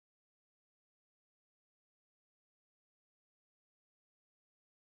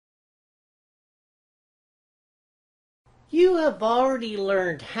You have already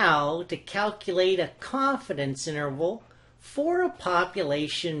learned how to calculate a confidence interval for a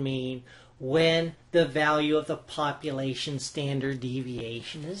population mean when the value of the population standard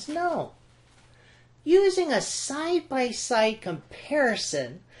deviation is known. Using a side-by-side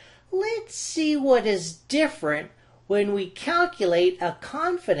comparison, let's see what is different when we calculate a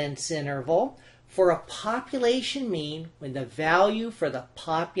confidence interval for a population mean when the value for the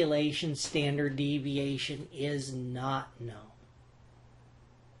population standard deviation is not known.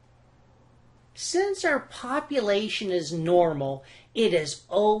 Since our population is normal, it is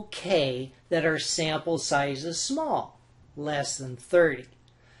okay that our sample size is small, less than 30.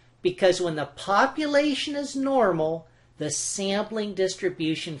 Because when the population is normal, the sampling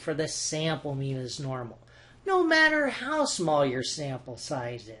distribution for the sample mean is normal, no matter how small your sample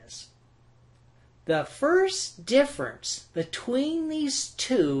size is. The first difference between these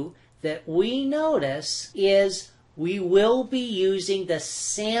two that we notice is we will be using the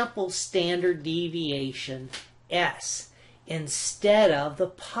sample standard deviation, S, instead of the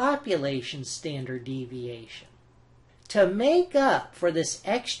population standard deviation. To make up for this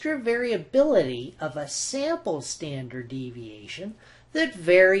extra variability of a sample standard deviation that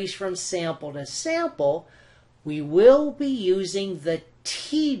varies from sample to sample, we will be using the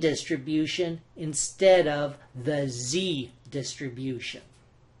T distribution instead of the Z distribution.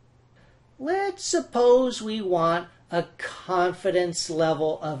 Let's suppose we want a confidence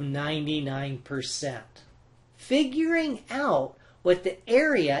level of 99%. Figuring out what the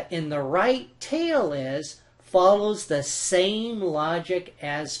area in the right tail is follows the same logic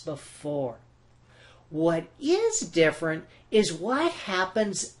as before. What is different is what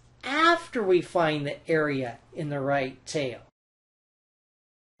happens after we find the area in the right tail.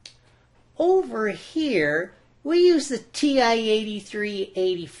 Over here, we use the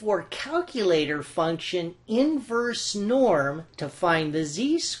TI-8384 calculator function inverse norm to find the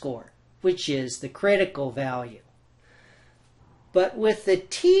z-score, which is the critical value. But with the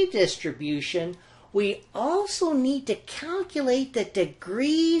T distribution, we also need to calculate the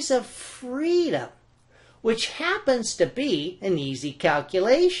degrees of freedom, which happens to be an easy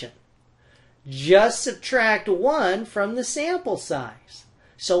calculation. Just subtract 1 from the sample size.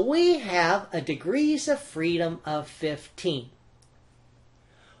 So we have a degrees of freedom of 15.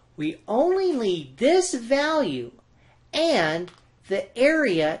 We only need this value and the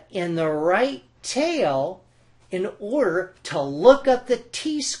area in the right tail in order to look up the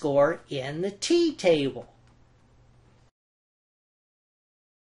t-score in the t-table.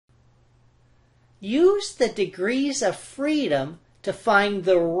 Use the degrees of freedom to find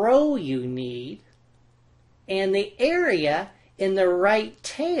the row you need and the area in the right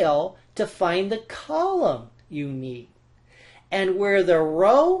tail to find the column you need. And where the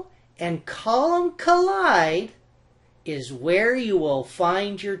row and column collide is where you will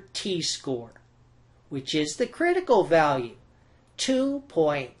find your t-score, which is the critical value,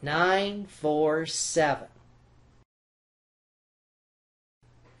 2.947.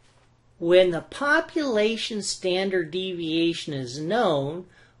 When the population standard deviation is known,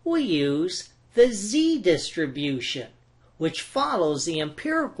 we use the Z distribution, which follows the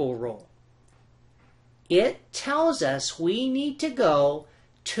empirical rule. It tells us we need to go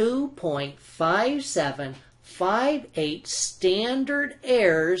 2.5758 standard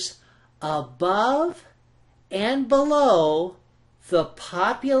errors above and below the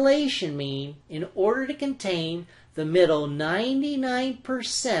population mean in order to contain the middle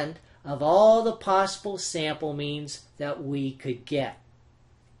 99% of all the possible sample means that we could get.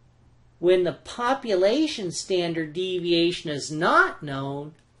 When the population standard deviation is not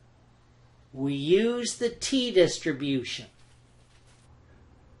known, we use the T distribution,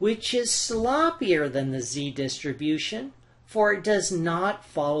 which is sloppier than the Z distribution, for it does not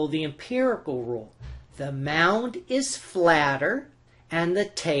follow the empirical rule. The mound is flatter and the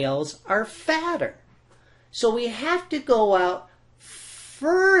tails are fatter. So we have to go out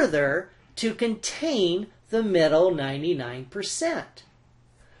further to contain the middle 99%.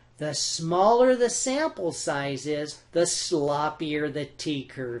 The smaller the sample size is, the sloppier the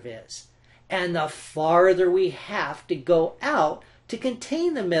t-curve is. And the farther we have to go out to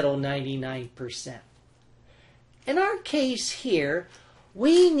contain the middle 99%. In our case here,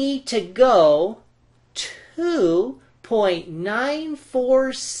 we need to go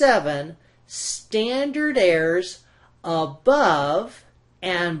 2.947 standard errors above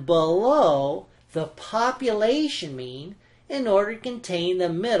and below the population mean in order to contain the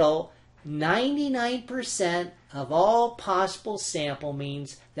middle 99% of all possible sample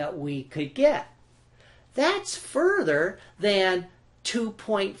means that we could get. That's further than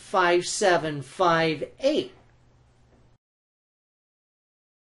 2.5758.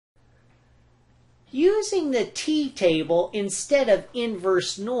 Using the t-table instead of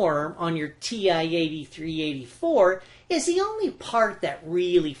inverse norm on your TI 8384 is the only part that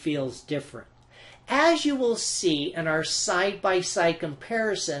really feels different. As you will see in our side-by-side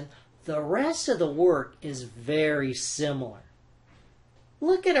comparison, the rest of the work is very similar.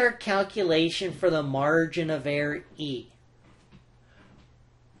 Look at our calculation for the margin of error E.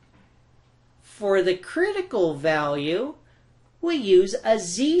 For the critical value, we use a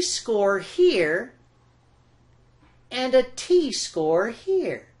z-score here and a t-score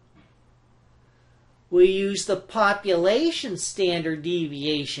here. We use the population standard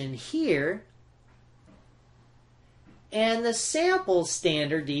deviation here and the sample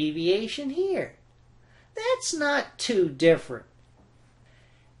standard deviation here. That's not too different.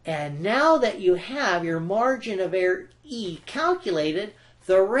 And now that you have your margin of error E calculated,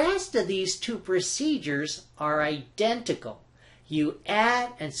 the rest of these two procedures are identical. You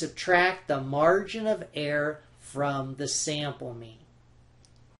add and subtract the margin of error from the sample mean.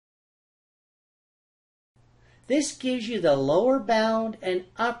 This gives you the lower bound and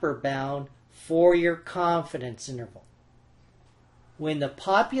upper bound for your confidence interval. When the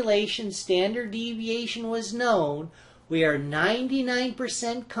population standard deviation was known, we are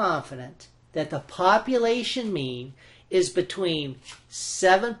 99% confident that the population mean is between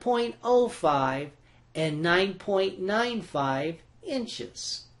 7.05 and 9.95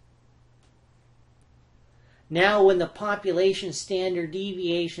 inches. Now, when the population standard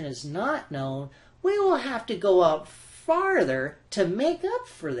deviation is not known, we will have to go out farther to make up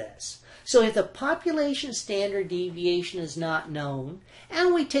for this. So if the population standard deviation is not known,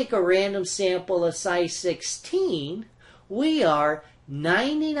 and we take a random sample of size 16, we are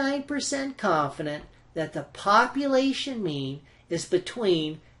 99% confident that the population mean is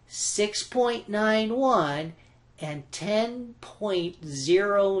between 6.91 and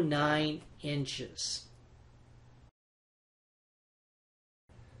 10.09 inches.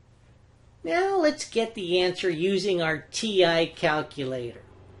 Now let's get the answer using our TI calculator.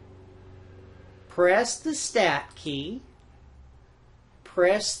 Press the Stat key,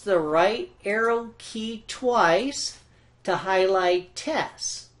 press the right arrow key twice to highlight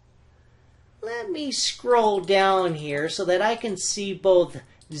tests. Let me scroll down here so that I can see both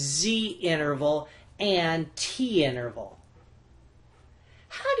Z interval and T interval.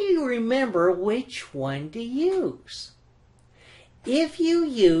 How do you remember which one to use? If you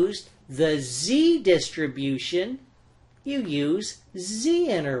used the Z distribution, you use Z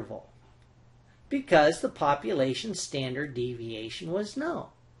interval because the population standard deviation was known.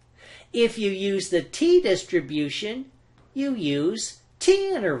 If you use the T distribution, you use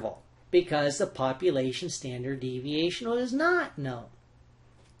T interval because the population standard deviation was not known.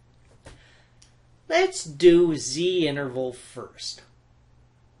 Let's do Z interval first.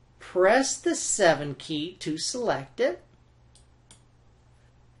 Press the 7 key to select it.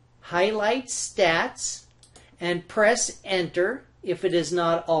 Highlight Stats and press Enter if it is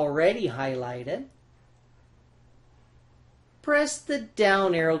not already highlighted. Press the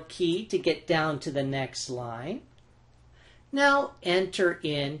down arrow key to get down to the next line. Now enter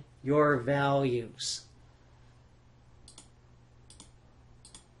in your values.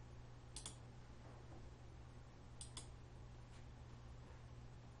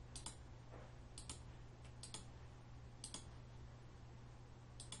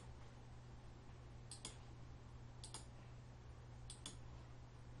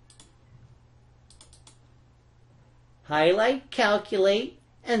 Highlight Calculate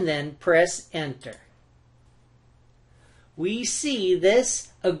and then press Enter. We see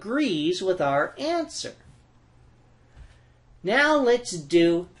this agrees with our answer. Now let's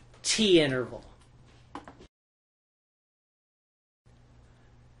do T interval.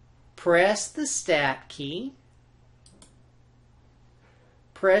 Press the Stat key.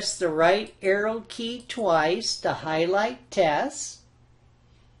 Press the right arrow key twice to highlight tests.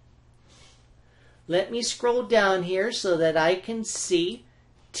 Let me scroll down here so that I can see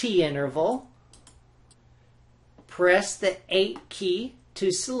T interval. Press the 8 key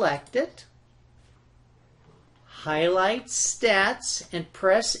to select it. Highlight Stats and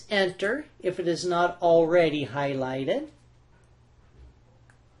press Enter if it is not already highlighted.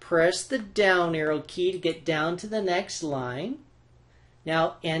 Press the down arrow key to get down to the next line.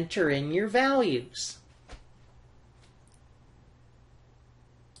 Now enter in your values.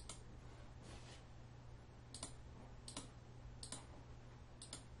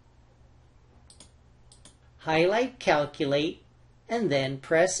 Highlight Calculate and then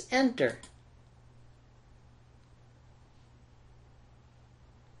press Enter.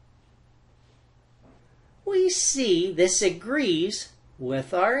 We see this agrees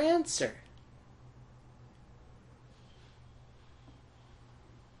with our answer.